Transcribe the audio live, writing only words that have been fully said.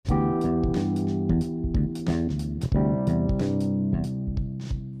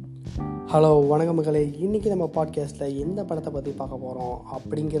Hello வணக்கம் மக்களே. இன்றைக்கி நம்ம பாட்காஸ்ட்டில் எந்த படத்தை பற்றி பார்க்க போகிறோம்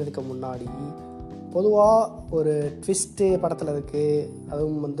அப்படிங்கிறதுக்கு முன்னாடி பொதுவாக ஒரு ட்விஸ்ட்டு படத்தில் இருக்குது,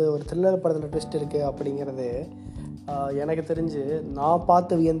 அதுவும் ஒரு த்ரில்லர் படத்தில் ட்விஸ்ட் இருக்குது அப்படிங்கிறது எனக்கு தெரிஞ்சு நான்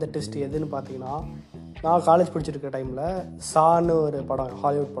பார்த்து வியந்த ட்விஸ்ட் எதுன்னு பார்த்தீங்கன்னா, நான் காலேஜ் படிச்சிருக்க டைமில் சான்னு ஒரு படம்,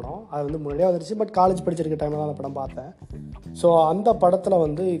 ஹாலிவுட் படம். அது முன்னாடியே வந்துருச்சு, பட் காலேஜ் படிச்சிருக்க டைமில் தான் அந்த படம் பார்த்தேன். ஸோ அந்த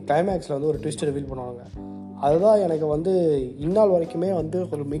படத்தில் கிளைமேக்ஸில் ஒரு ட்விஸ்ட் ரிவீல் பண்ணுவாங்க. அதுதான் எனக்கு இந்நாள் வரைக்குமே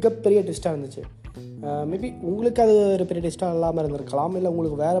ஒரு மிகப்பெரிய ட்விஸ்ட்டாக இருந்துச்சு. மேபி உங்களுக்கு அது ஒரு பெரிய ட்விஸ்ட்டாக இல்லாமல் இருந்திருக்கலாம், இல்லை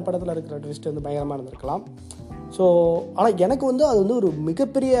உங்களுக்கு வேறு படத்தில் இருக்கிற ட்விஸ்ட் பயங்கரமாக இருந்திருக்கலாம். ஸோ ஆனால் எனக்கு அது ஒரு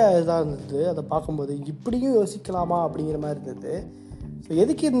மிகப்பெரிய இதாக இருந்தது. அதை பார்க்கும்போது இப்படியும் யோசிக்கலாமா அப்படிங்கிற மாதிரி இருந்தது. ஸோ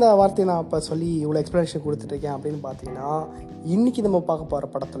எதுக்கு இந்த வார்த்தையை நான் இப்போ சொல்லி இவ்வளோ எக்ஸ்ப்ளனேஷன் கொடுத்துட்ருக்கேன் அப்படின்னு பார்த்தீங்கன்னா, இன்றைக்கி நம்ம பார்க்க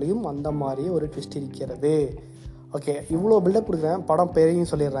போகிற படத்துலையும் அந்த மாதிரி ஒரு ட்விஸ்ட் இருக்கிறது. ஓகே, இவ்வளோ பில்டப் கொடுக்குறேன். படம் பேரையும்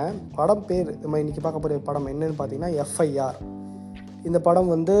சொல்லிடுறேன். படம் பேர் நம்ம இன்றைக்கி பார்க்க போகிற படம் என்னென்னு பார்த்தீங்கன்னா FIR. இந்த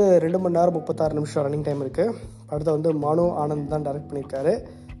படம் 2 மணி நேரம் 36 நிமிஷம் ரன்னிங் டைம் இருக்குது. படத்தை மனு ஆனந்த் தான் டைரக்ட் பண்ணியிருக்காரு.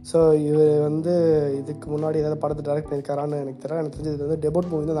 ஸோ இவர் இதுக்கு முன்னாடி ஏதாவது படத்தை டைரக்ட் பண்ணியிருக்காரான்னு எனக்கு தெரியல. எனக்கு தெரிஞ்சது இது டெபுட்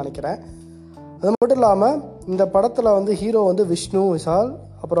மூவி தான் நினைக்கிறேன். அது மட்டும் இல்லாமல் இந்த படத்தில் ஹீரோ விஷ்ணு, விஷால்,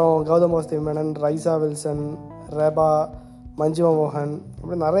 அப்புறம் கௌதம் மேனன், ரைசா வில்சன், ரெபா, மஞ்சு மோகன்,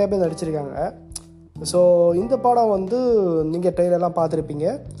 அப்படி நிறைய பேர் நடிச்சிருக்காங்க. ஸோ இந்த படம் நீங்கள் ட்ரெயிலெலாம் பார்த்துருப்பீங்க.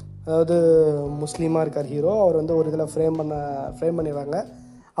 அதாவது முஸ்லீமாக இருக்கார் ஹீரோ. அவர் ஒரு இதில் ஃப்ரேம் பண்ணிடுறாங்க.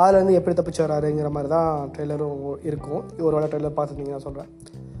 அதில் எப்படி தப்பிச்சு வராருங்கிற மாதிரி தான் ட்ரெய்லரும் இருக்கும். ஒரு வேளை ட்ரெய்லர் பார்த்துருந்தீங்க நான் சொல்கிறேன்.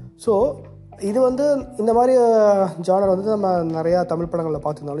 ஸோ இது இந்த மாதிரி ஜானர் நம்ம நிறையா தமிழ் படங்களில்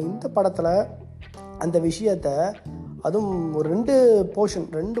பார்த்துருந்தாலும், இந்த படத்தில் அந்த விஷயத்தை அதுவும் ஒரு ரெண்டு போர்ஷன்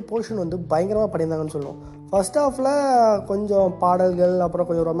பயங்கரமாக பண்ணியிருந்தாங்கன்னு சொல்லுவோம். ஃபர்ஸ்ட் ஹாஃபில் கொஞ்சம் பாடல்கள், அப்புறம்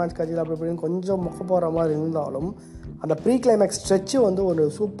கொஞ்சம் ரொமான்ஸ் காட்சிகள் அப்படி இப்படின்னு கொஞ்சம் முக்க போகிற மாதிரி இருந்தாலும், அந்த ப்ரீ கிளைமேக்ஸ் ஸ்ட்ரெச்சு ஒரு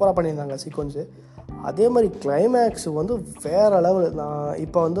சூப்பராக பண்ணியிருந்தாங்க சீக்வன்ஸு. அதே மாதிரி கிளைமேக்ஸ் வேறு லெவல். நான்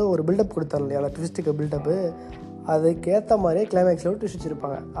இப்போ ஒரு பில்டப் கொடுத்தேன் இல்லையா, அந்த ட்விஸ்ட்டுக்கு பில்டப்பு, அதுக்கேற்ற மாதிரியே கிளைமேக்ஸில் ட்விஸ்ட்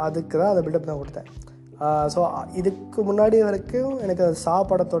வச்சுருப்பாங்க. அதுக்கு தான் அந்த பில்டப் தான் கொடுத்தேன். ஸோ இதுக்கு முன்னாடி வரைக்கும் எனக்கு அது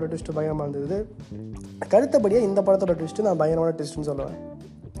படத்தோட ட்விஸ்ட்டு பயங்கரமாக இருந்தது. கருத்தபடியாக இந்த படத்தோட ட்விஸ்ட்டு நான் பயங்கரமான ட்விஸ்ட்டுன்னு சொல்லுவேன்.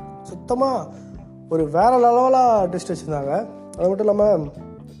 சுத்தமாக ஒரு வேறு லெவலாக ட்விஸ்ட் வச்சுருந்தாங்க. அது மட்டும் இல்லாமல்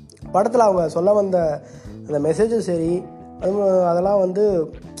படத்தில் அவங்க சொல்ல வந்த அந்த மெசேஜும் சரி, அதெல்லாம்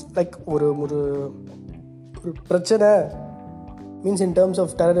லைக் ஒரு ஒரு பிரச்சனை means in terms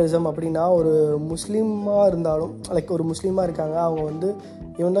of terrorism அப்படின்னா, ஒரு முஸ்லீமாக இருந்தாலும், லைக் ஒரு முஸ்லீமாக இருக்காங்க, அவங்க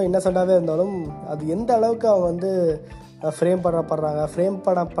இவன் தான் இன்னசென்ட்டாகவே இருந்தாலும், அது எந்த அளவுக்கு அவங்க ஃப்ரேம்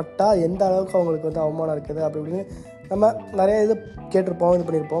பண்ணப்பட்டால் எந்த அளவுக்கு அவங்களுக்கு அவமானம் இருக்குது அப்படி இப்படின்னு நம்ம நிறைய இது கேட்டிருப்போம், இது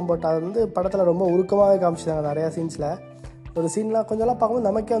பண்ணியிருப்போம். பட் அது படத்தில் ரொம்ப உருக்கமாகவே காமிச்சிட்டாங்க. நிறையா சீன்ஸில் ஒரு சீன்லாம் கொஞ்சம்லாம் பார்க்கும்போது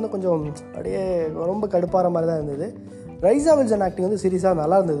நமக்கே கொஞ்சம் அப்படியே ரொம்ப கடுப்பாகிற மாதிரி தான் இருந்தது. ரைசா வில்சன் ஆக்டிங் சீரியஸாக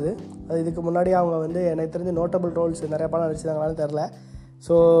நல்லா இருந்தது. அது இதுக்கு முன்னாடி அவங்க எனக்கு தெரிஞ்சு நோட்டபிள் ரோல்ஸ் நிறைய படம் நடிச்சிருந்தாங்களான்னு தெரில.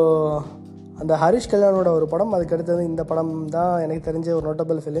 ஸோ அந்த ஹரிஷ் கல்யாணோட ஒரு படம், அதுக்கு அடுத்தது இந்த படம் தான் எனக்கு தெரிஞ்ச ஒரு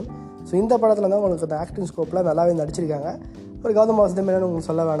நோட்டபிள் ஃபிலிம். ஸோ இந்த படத்தில் தான் உங்களுக்கு அந்த ஆக்டிங் ஸ்கோப்பில் நல்லாவே நடிச்சிருக்காங்க. ஒரு கௌதம் மேனன் உங்களுக்கு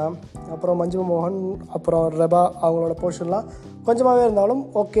சொல்ல வேணாம், அப்புறம் மஞ்சு மோகன், அப்புறம் ரெபா, அவங்களோட போர்ஷன்லாம் கொஞ்சமாகவே இருந்தாலும்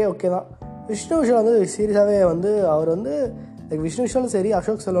ஓகே தான். விஷ்ணு விஷால் சீரியஸாகவே அவர் விஷ்ணு விஷாலும் சரி,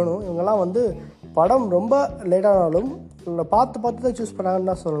 அசோக் செல்வனும், இவங்கெல்லாம் படம் ரொம்ப லேட்டானாலும் பார்த்து தான் சூஸ்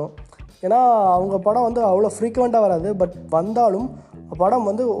பண்ணாங்கன்னு தான் சொல்லணும். ஏன்னா அவங்க படம் அவ்வளோ ஃப்ரீக்வெண்ட்டாக வராது, பட் வந்தாலும் படம்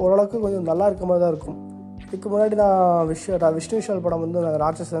ஓரளவுக்கு கொஞ்சம் நல்லா இருக்க மாதிரி தான் இருக்கும். இதுக்கு முன்னாடி நான் விஷ்ணு விஷால் படம்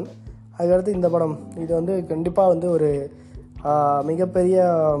ராட்சசன், அதுக்கடுத்து இந்த படம், இது கண்டிப்பாக ஒரு மிகப்பெரிய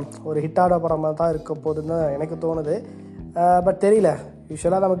ஒரு ஹிட்டான படமாக தான் இருக்க போகுதுன்னு எனக்கு தோணுது. பட் தெரியல,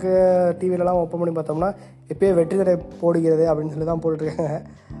 யூஸ்வலாக நமக்கு டிவிலலாம் ஓப்பன் பண்ணி பார்த்தோம்னா எப்போயே வெற்றி தடை போடுகிறது அப்படின்னு சொல்லி தான் போட்டுருக்காங்க.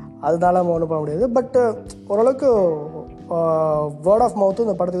 அதனால நம்ம ஒன்றும் பண்ண முடியாது. பட் ஓரளவுக்கு வேர்ட் ஆஃப் மவுத்தும்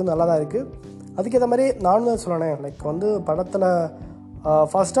இந்த படத்துக்கு நல்லா தான் இருக்குது. அதுக்கேற்ற மாதிரி நானும் சொல்லணேன், லைக் படத்தில்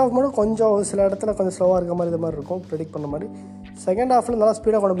ஃபர்ஸ்ட் ஹாஃப் மட்டும் கொஞ்சம் சில இடத்துல கொஞ்சம் ஸ்லோவாக இருக்க மாதிரி இது மாதிரி இருக்கும், ப்ரெடிக்ட் பண்ண மாதிரி. செகண்ட் ஹாஃபில் நல்லா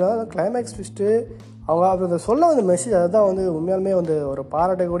ஸ்பீடாக கொண்டு போய் கிளைமேக்ஸ் ட்விஸ்ட்டு அவங்க அதை சொல்ல மெசேஜ், அதுதான் உண்மையாலுமே ஒரு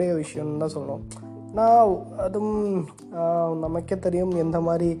பாராட்டக்கூடிய விஷயம்னு தான் சொல்லணும். நான் அதுவும் நமக்கே தெரியும் எந்த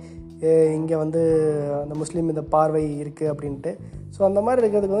மாதிரி இங்கே அந்த முஸ்லீம் இந்த பார்வை இருக்குது அப்படின்ட்டு. ஸோ அந்த மாதிரி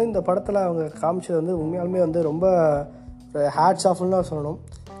இருக்கிறதுக்கு இந்த படத்தில் அவங்க காமிச்சது உண்மையாலுமே ரொம்ப ஒரு ஹேட்ஸ் ஆஃப்னு தான் சொல்லணும்.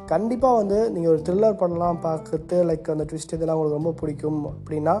 கண்டிப்பாக நீங்கள் ஒரு த்ரில்லர் படம்லாம் பார்க்குறது, லைக் அந்த ட்விஸ்ட் இதெல்லாம் உங்களுக்கு ரொம்ப பிடிக்கும்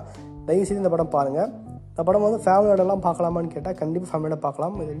அப்படின்னா தயவுசெய்து இந்த படம் பாருங்கள். இந்த படம் ஃபேமிலியோடலாம் பார்க்கலாமான்னு கேட்டால் கண்டிப்பாக ஃபேமிலியோட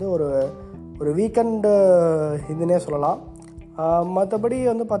பார்க்கலாம். இது ஒரு வீக்கெண்டு இதுன்னே சொல்லலாம். மற்றபடி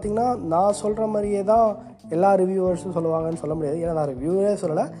பார்த்திங்கன்னா நான் சொல்கிற மாதிரியே தான் எல்லா ரிவ்யூவர்ஸும் சொல்லுவாங்கன்னு சொல்ல முடியாது. ஏன்னா நான் ரிவ்யூவே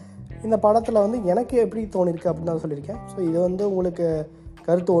சொல்லலை, இந்த படத்தில் எனக்கு எப்படி தோணிருக்கு அப்படின்னு தான் சொல்லியிருக்கேன். ஸோ இது உங்களுக்கு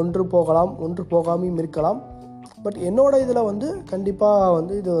கருத்து ஒன்று போகலாம், ஒன்று போகாமையும் இருக்கலாம். பட் என்னோட இதில்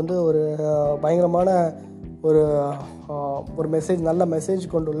கண்டிப்பாக இது ஒரு பயங்கரமான ஒரு மெசேஜ், நல்ல மெசேஜ்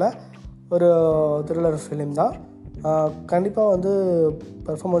கொண்டுள்ள ஒரு த்ரில்லர் ஃபிலிம் தான். கண்டிப்பாக வந்து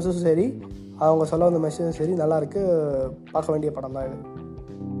பெர்ஃபார்மன்ஸும் சரி, அவங்க சொல்ல வந்த மெசேஜும் சரி, நல்லாயிருக்கு. பார்க்க வேண்டிய படம் தான் இது.